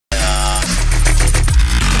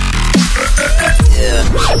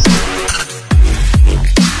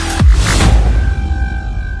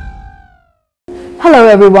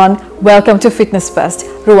everyone, welcome to Fitness First.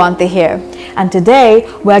 Ruanti here, and today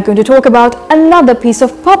we are going to talk about another piece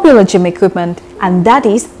of popular gym equipment, and that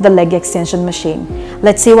is the leg extension machine.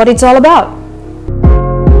 Let's see what it's all about.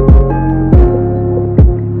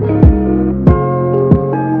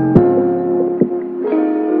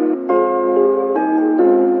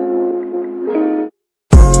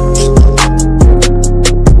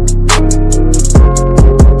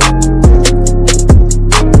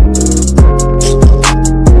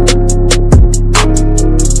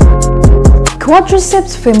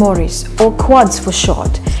 Quadriceps femoris, or quads for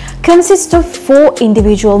short, consists of 4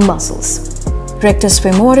 individual muscles: rectus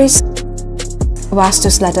femoris,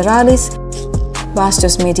 vastus lateralis,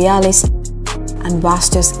 vastus medialis, and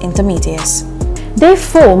vastus intermedius. They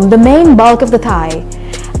form the main bulk of the thigh,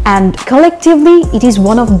 and collectively it is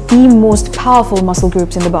one of the most powerful muscle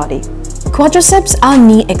groups in the body. Quadriceps are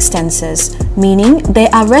knee extensors, meaning they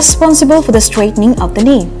are responsible for the straightening of the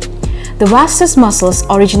knee. The vastus muscles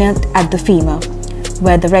originate at the femur,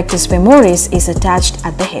 where the rectus femoris is attached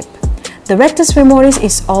at the hip. The rectus femoris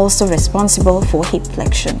is also responsible for hip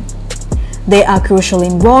flexion. They are crucial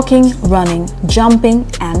in walking, running, jumping,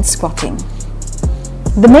 and squatting.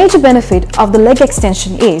 The major benefit of the leg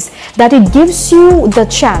extension is that it gives you the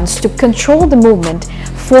chance to control the movement,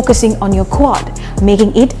 focusing on your quad,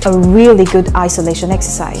 making it a really good isolation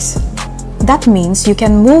exercise. That means you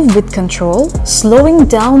can move with control, slowing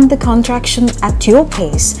down the contraction at your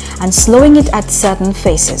pace and slowing it at certain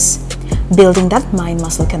phases, building that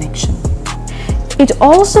mind-muscle connection. It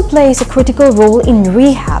also plays a critical role in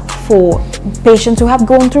rehab for patients who have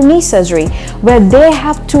gone through knee surgery, where they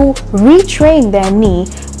have to retrain their knee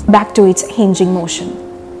back to its hinging motion.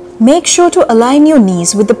 Make sure to align your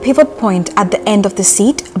knees with the pivot point at the end of the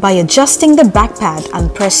seat by adjusting the back pad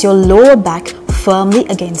and press your lower back firmly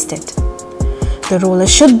against it. The roller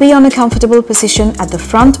should be on a comfortable position at the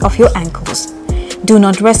front of your ankles. Do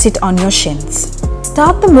not rest it on your shins.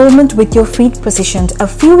 Start the movement with your feet positioned a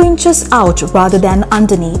few inches out rather than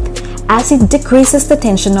underneath, as it decreases the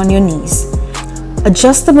tension on your knees.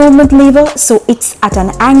 Adjust the movement lever so it's at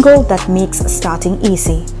an angle that makes starting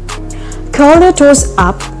easy. Curl your toes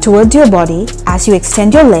up toward your body as you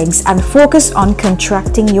extend your legs and focus on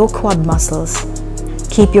contracting your quad muscles.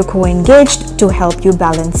 Keep your core engaged to help you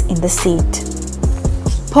balance in the seat.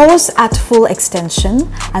 Pause at full extension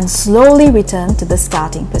and slowly return to the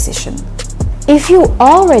starting position. If you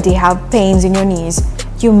already have pains in your knees,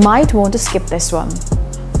 you might want to skip this one.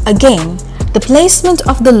 Again, the placement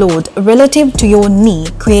of the load relative to your knee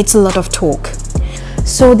creates a lot of torque.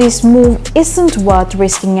 So this move isn't worth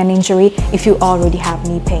risking an injury if you already have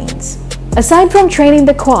knee pains. Aside from training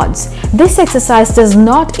the quads, this exercise does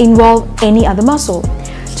not involve any other muscle.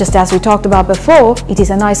 Just as we talked about before, it is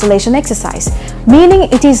an isolation exercise, meaning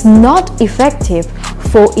it is not effective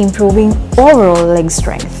for improving overall leg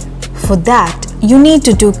strength. For that, you need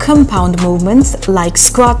to do compound movements like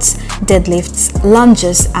squats, deadlifts,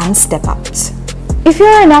 lunges, and step-ups. If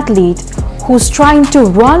you're an athlete who's trying to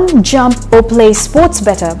run, jump, or play sports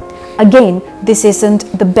better, again, this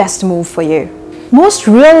isn't the best move for you. Most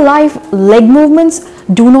real-life leg movements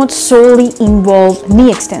do not solely involve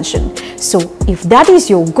knee extension. So if that is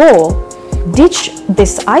your goal, ditch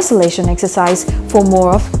this isolation exercise for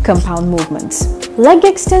more of compound movements. Leg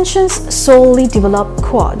extensions solely develop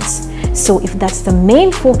quads. So if that's the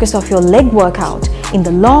main focus of your leg workout, in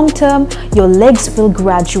the long term, your legs will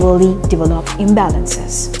gradually develop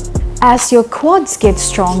imbalances. As your quads get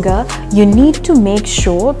stronger, you need to make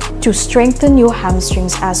sure to strengthen your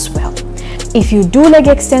hamstrings as well. If you do leg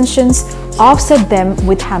extensions, offset them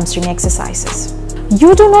with hamstring exercises.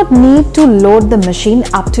 You do not need to load the machine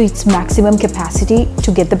up to its maximum capacity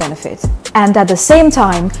to get the benefit. And at the same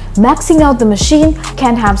time, maxing out the machine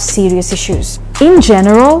can have serious issues. In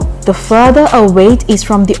general, the further a weight is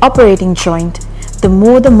from the operating joint, the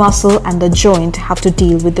more the muscle and the joint have to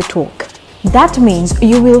deal with the torque. That means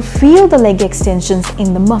you will feel the leg extensions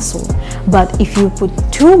in the muscle, but if you put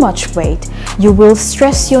too much weight, you will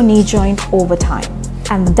stress your knee joint over time.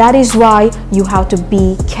 And that is why you have to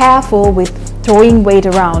be careful with throwing weight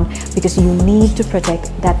around, because you need to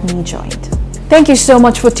protect that knee joint. Thank you so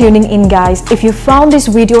much for tuning in, guys. If you found this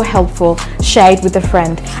video helpful, share it with a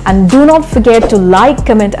friend. And do not forget to like,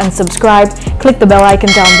 comment, and subscribe. Click the bell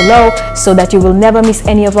icon down below so that you will never miss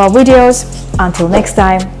any of our videos. Until next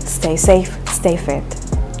time, stay safe, stay fit.